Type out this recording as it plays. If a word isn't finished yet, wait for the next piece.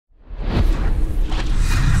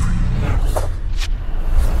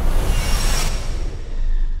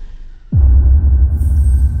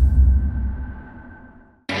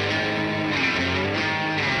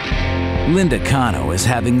Linda Cano is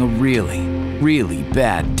having a really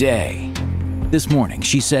bad day. This morning,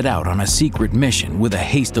 she set out on a secret mission with a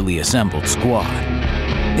hastily assembled squad.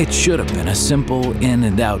 It should have been a simple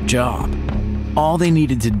in-and-out job. All they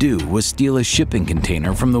needed to do was steal a shipping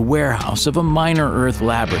container from the warehouse of a minor Earth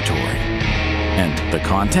laboratory. And the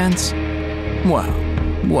contents? Well,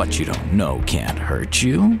 what you don't know can't hurt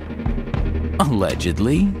you.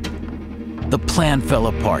 Allegedly. The plan fell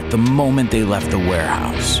apart the moment they left the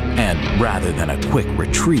warehouse, and rather than a quick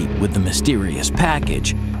retreat with the mysterious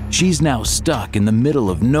package, she's now stuck in the middle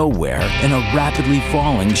of nowhere in a rapidly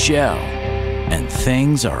falling shell. And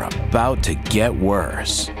things are about to get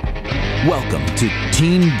worse. Welcome to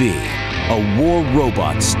Team B, a war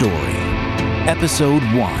robot story. Episode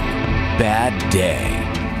 1, Bad Day.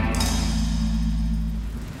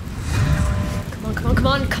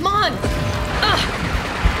 Come on!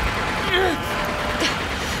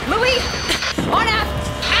 Louis! Arnav!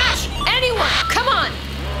 Ash! Anyone! Come on!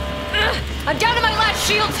 I'm down to my last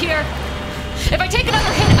shields here. If I take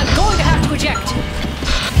another hit, I'm going to have to eject.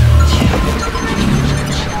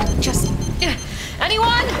 Just...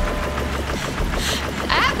 anyone?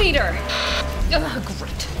 Meter.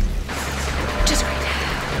 Great. Just great.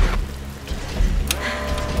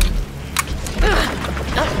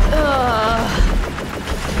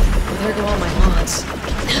 There go all my mods.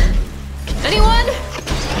 Anyone?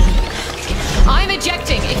 I'm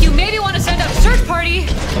ejecting. If you maybe want to send out a search party,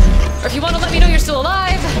 or if you want to let me know you're still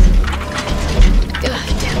alive. Damn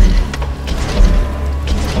it.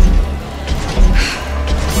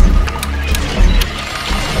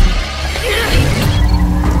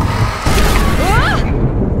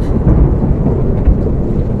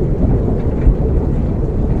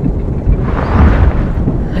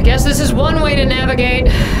 Guess this is one way to navigate.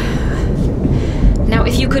 Now,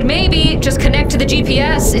 if you could maybe just connect to the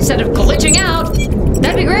GPS instead of glitching out,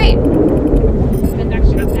 that'd be great.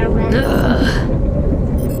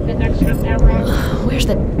 Where's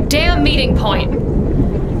the damn meeting point?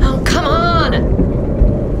 Oh, come on!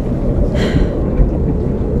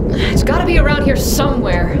 It's gotta be around here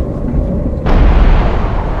somewhere.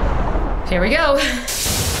 Here we go.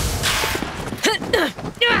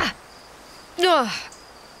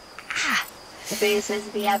 The base is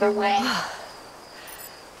the other way.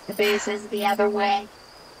 The base is the other way.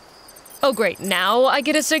 Oh great, now I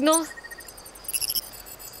get a signal?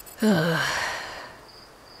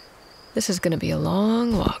 This is gonna be a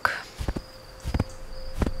long walk.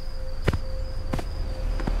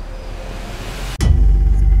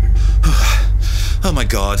 Oh my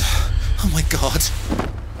god. Oh my god.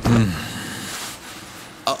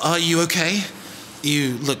 Are you okay?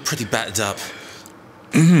 You look pretty battered up.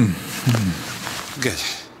 Good.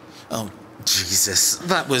 Oh, Jesus.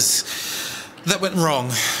 That went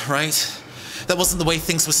wrong, right? That wasn't the way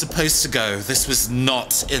things were supposed to go. This was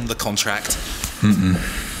not in the contract.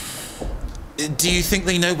 Do you think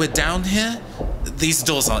they know we're down here? These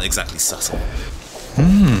doors aren't exactly subtle.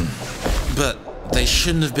 But they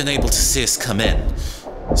shouldn't have been able to see us come in.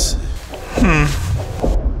 So...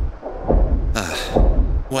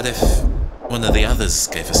 what if one of the others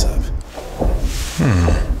gave us up?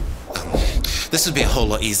 This would be a whole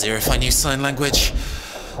lot easier if I knew sign language.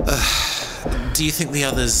 Do you think the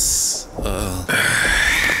others...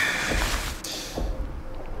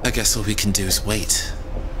 I guess all we can do is wait.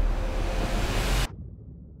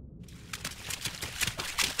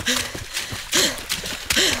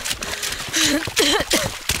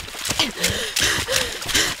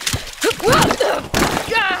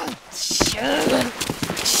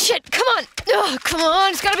 Shit, come on! Oh, come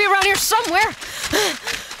on, it's gotta be around here somewhere!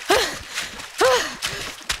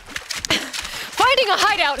 Finding a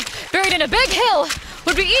hideout buried in a big hill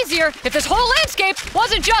would be easier if this whole landscape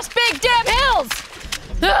wasn't just big damn hills!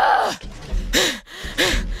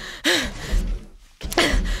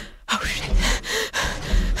 Oh shit.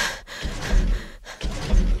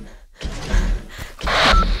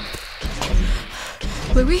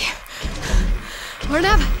 Louis?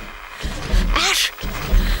 Arnav? Ash?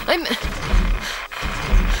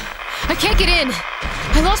 I can't get in.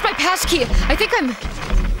 I lost my passkey. I think I'm...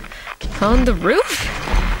 on the roof?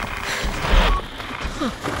 Huh.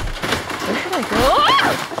 Where should I go?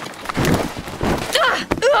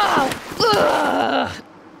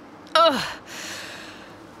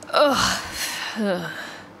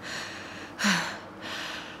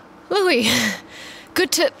 Louis,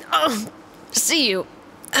 good to see you.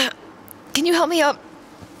 Can you help me up?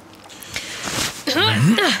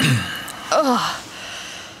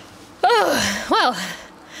 Well,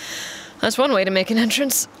 that's one way to make an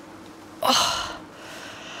entrance.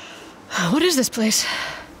 What is this place?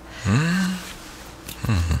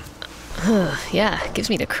 Yeah, it gives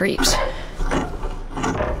me the creeps.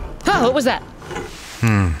 Oh, what was that?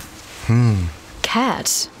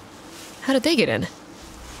 Cats? How did they get in?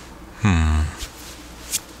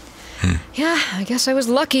 Yeah, I guess I was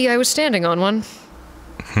lucky I was standing on one.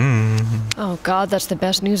 Oh God, that's the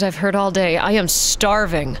best news I've heard all day. I am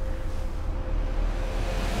starving.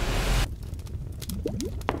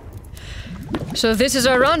 So this is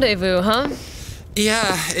our rendezvous, huh?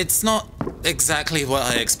 Yeah, it's not exactly what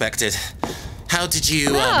I expected. How did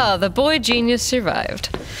you, Ah, the boy genius survived.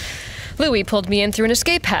 Louis pulled me in through an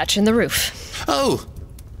escape hatch in the roof. Oh,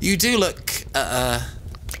 you do look,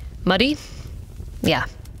 Muddy? Yeah.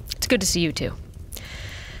 It's good to see you too.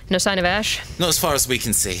 No sign of Ash? Not as far as we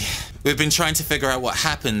can see. We've been trying to figure out what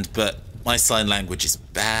happened, but my sign language is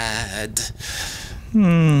bad.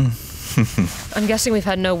 I'm guessing we've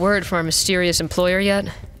had no word from our mysterious employer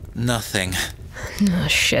yet? Nothing. Oh,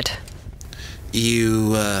 shit.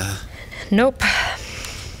 You, Nope.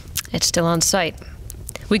 It's still on site.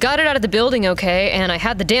 We got it out of the building okay, and I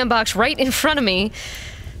had the damn box right in front of me,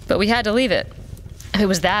 but we had to leave it. It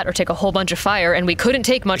was that or take a whole bunch of fire, and we couldn't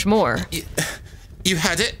take much more. You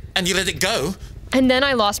had it, and you let it go? And then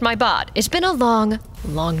I lost my bot. It's been a long,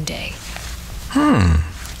 long day.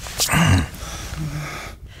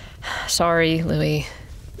 Sorry, Louis.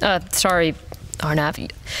 Sorry, Arnav.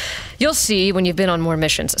 You'll see when you've been on more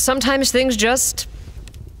missions. Sometimes things just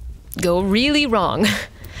go really wrong,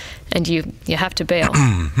 and you have to bail.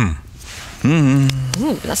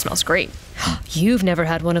 Ooh, that smells great. You've never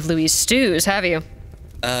had one of Louis' stews, have you?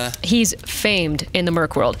 He's famed in the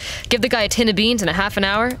Merc world. Give the guy a tin of beans in a half an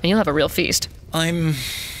hour, and you'll have a real feast. I'm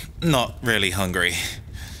not really hungry.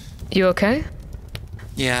 You okay?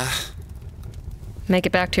 Yeah. Make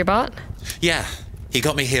it back to your bot? Yeah, he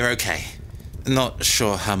got me here okay. Not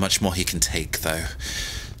sure how much more he can take, though.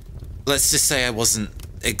 Let's just say I wasn't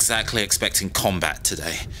exactly expecting combat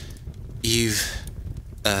today. You've,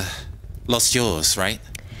 lost yours, right?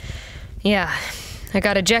 Yeah. I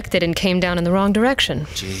got ejected and came down in the wrong direction.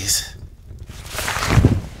 Jeez.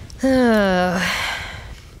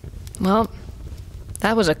 Well,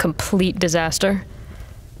 that was a complete disaster.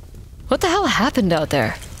 What the hell happened out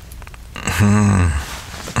there?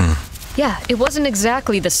 Yeah, it wasn't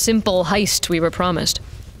exactly the simple heist we were promised.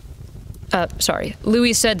 Sorry.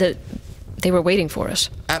 Louis said that they were waiting for us.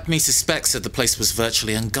 APME suspects that the place was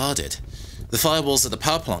virtually unguarded. The firewalls at the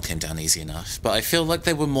power plant came down easy enough, but I feel like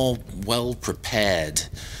they were more well-prepared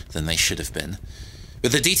than they should have been.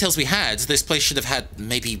 With the details we had, this place should have had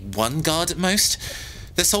maybe one guard at most.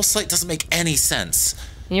 This whole site doesn't make any sense.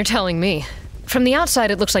 You're telling me. From the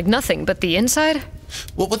outside, it looks like nothing, but the inside?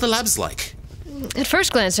 What were the labs like? At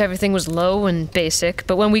first glance, everything was low and basic,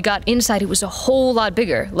 but when we got inside, it was a whole lot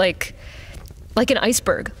bigger, like an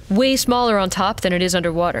iceberg. Way smaller on top than it is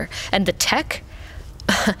underwater. And the tech?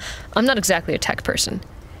 I'm not exactly a tech person,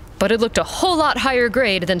 but it looked a whole lot higher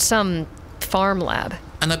grade than some farm lab.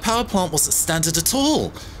 And the power plant wasn't standard at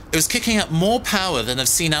all. It was kicking out more power than I've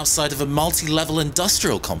seen outside of a multi-level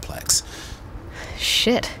industrial complex.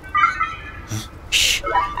 Shit. Shh.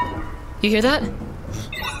 You hear that?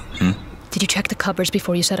 Did you check the cupboards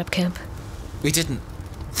before you set up camp? We didn't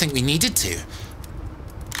think we needed to.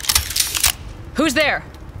 Who's there?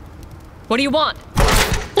 What do you want?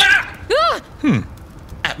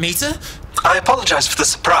 At meter? I apologize for the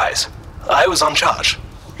surprise. I was on charge.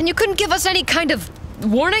 And you couldn't give us any kind of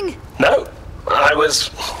warning? No, I was,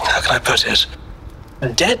 how can I put it,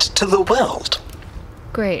 dead to the world.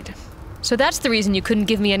 Great. So that's the reason you couldn't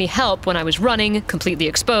give me any help when I was running, completely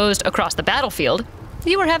exposed, across the battlefield.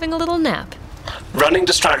 You were having a little nap. Running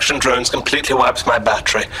distraction drones completely wiped my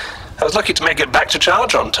battery. I was lucky to make it back to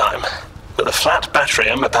charge on time. With a flat battery,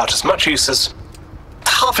 I'm about as much use as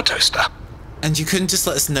half a toaster. And you couldn't just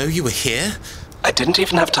let us know you were here? I didn't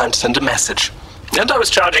even have time to send a message. And I was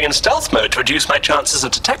charging in stealth mode to reduce my chances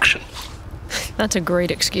of detection. That's a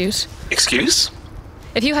great excuse. Excuse?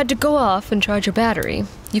 If you had to go off and charge your battery,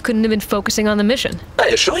 you couldn't have been focusing on the mission. I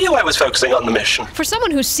assure you I was focusing on the mission. For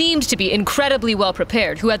someone who seemed to be incredibly well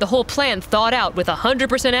prepared, who had the whole plan thought out with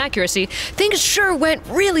 100% accuracy, things sure went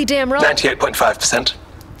really damn wrong. 98.5%.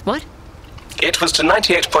 What? It was to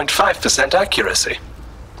 98.5% accuracy.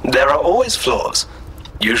 There are always flaws,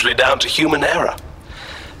 usually down to human error.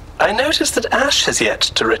 I noticed that Ash has yet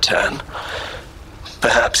to return.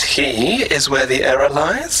 Perhaps he is where the error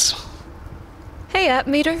lies? Hey, App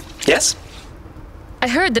Meter. Yes? I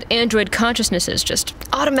heard that android consciousnesses just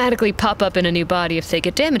automatically pop up in a new body if they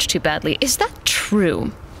get damaged too badly. Is that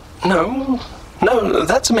true? No,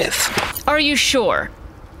 that's a myth. Are you sure?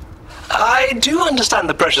 I do understand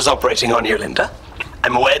the pressures operating on you, Linda.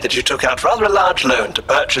 I'm aware that you took out rather a large loan to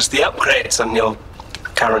purchase the upgrades on your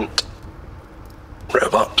current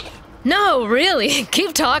robot. No, really.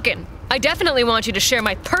 Keep talking. I definitely want you to share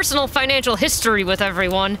my personal financial history with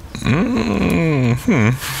everyone.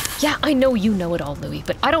 Yeah, I know you know it all, Louis,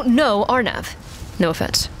 but I don't know Arnav. No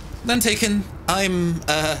offense. None taken. I'm,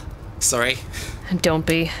 sorry. Don't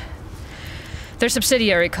be. They're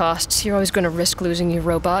subsidiary costs. You're always going to risk losing your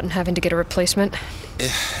robot and having to get a replacement.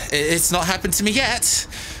 It's not happened to me yet.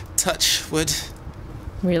 Touch wood.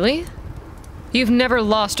 Really? You've never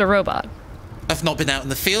lost a robot? I've not been out in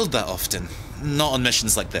the field that often. Not on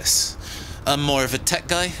missions like this. I'm more of a tech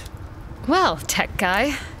guy. Well, tech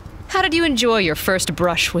guy, how did you enjoy your first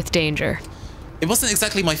brush with danger? It wasn't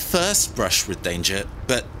exactly my first brush with danger,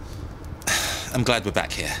 but I'm glad we're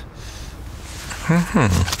back here.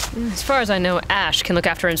 As far as I know, Ash can look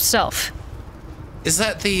after himself. Is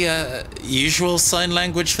that the usual sign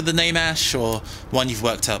language for the name Ash, or one you've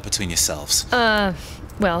worked out between yourselves?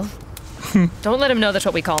 Well, don't let him know that's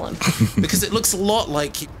what we call him. Because it looks a lot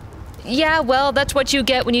like... Yeah, well, that's what you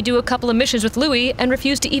get when you do a couple of missions with Louis and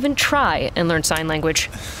refuse to even try and learn sign language.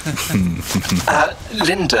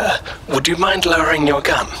 Linda, would you mind lowering your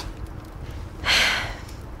gun?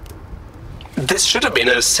 This should have been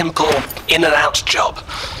a simple in-and-out job.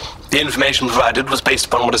 The information provided was based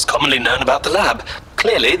upon what is commonly known about the lab.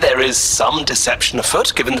 Clearly, there is some deception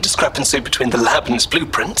afoot, given the discrepancy between the lab and its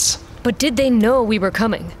blueprints. But did they know we were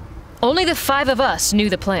coming? Only the 5 of us knew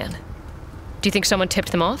the plan. Do you think someone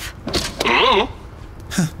tipped them off? I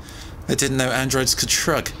didn't know androids could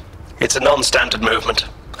shrug. It's a non-standard movement.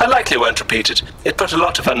 I likely won't repeat it. It put a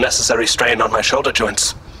lot of unnecessary strain on my shoulder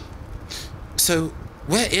joints. So,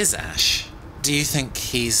 where is Ash? Do you think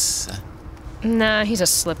he's... Nah, he's a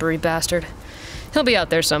slippery bastard. He'll be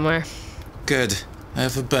out there somewhere. Good. I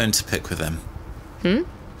have a bone to pick with him.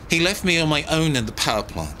 He left me on my own in the power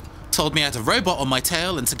plant. Told me I had a robot on my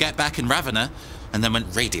tail and to get back in Ravenna, and then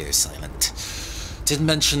went radio silent. Didn't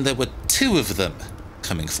mention there were 2 of them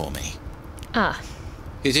coming for me. Ah.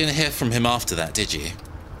 You didn't hear from him after that, did you?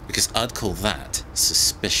 Because I'd call that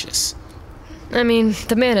suspicious. I mean,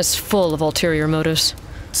 the man is full of ulterior motives.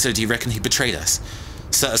 So do you reckon he betrayed us?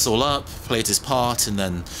 Set us all up, played his part, and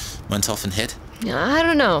then went off and hid? I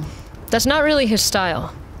don't know. That's not really his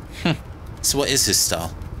style. So what is his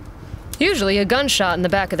style? Usually a gunshot in the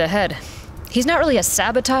back of the head. He's not really a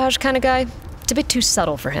sabotage kind of guy. It's a bit too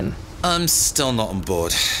subtle for him. I'm still not on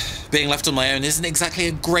board. Being left on my own isn't exactly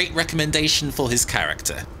a great recommendation for his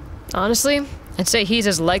character. Honestly, I'd say he's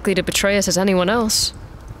as likely to betray us as anyone else.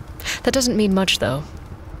 That doesn't mean much, though.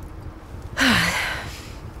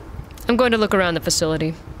 I'm going to look around the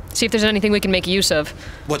facility, see if there's anything we can make use of.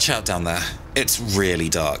 Watch out down there. It's really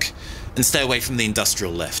dark. And stay away from the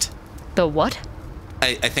industrial lift. The what?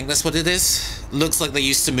 I think that's what it is. Looks like they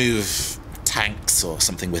used to move tanks or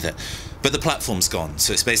something with it. But the platform's gone,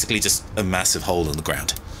 so it's basically just a massive hole in the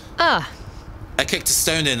ground. Ah. I kicked a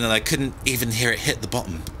stone in and I couldn't even hear it hit the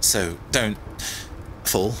bottom, so don't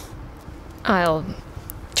fall. I'll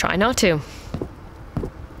try not to.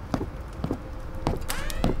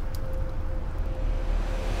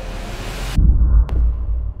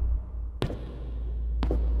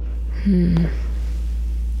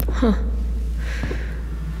 Huh.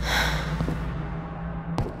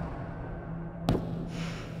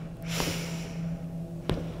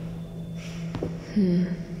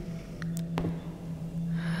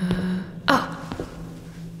 Oh.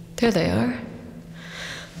 There they are.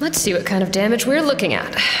 Let's see what kind of damage we're looking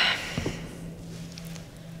at.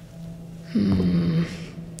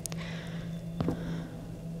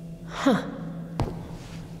 Huh.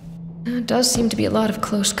 It does seem to be a lot of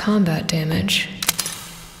close combat damage.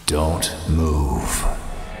 Don't move.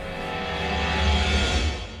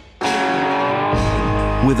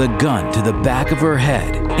 With a gun to the back of her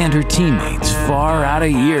head and her teammates far out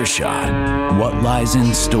of earshot, what lies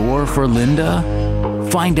in store for Linda?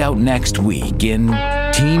 Find out next week in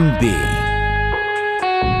Team B.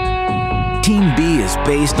 Team B is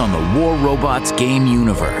based on the War Robots game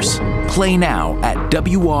universe. Play now at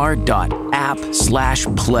wr.app/play.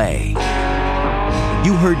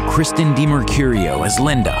 You heard Kristen DiMercurio as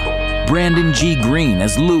Linda, Brandon G. Green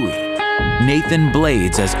as Louis, Nathan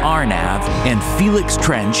Blades as Arnav, and Felix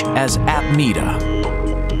Trench as Apmita.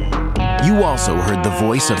 You also heard the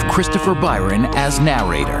voice of Christopher Byron as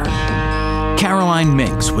narrator. Caroline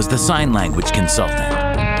Minks was the sign language consultant.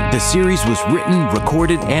 The series was written,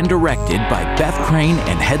 recorded, and directed by Beth Crane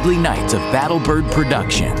and Headley Knights of Battlebird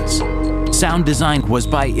Productions. Sound design was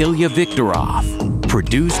by Ilya Viktorov.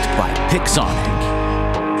 Produced by Pixonic.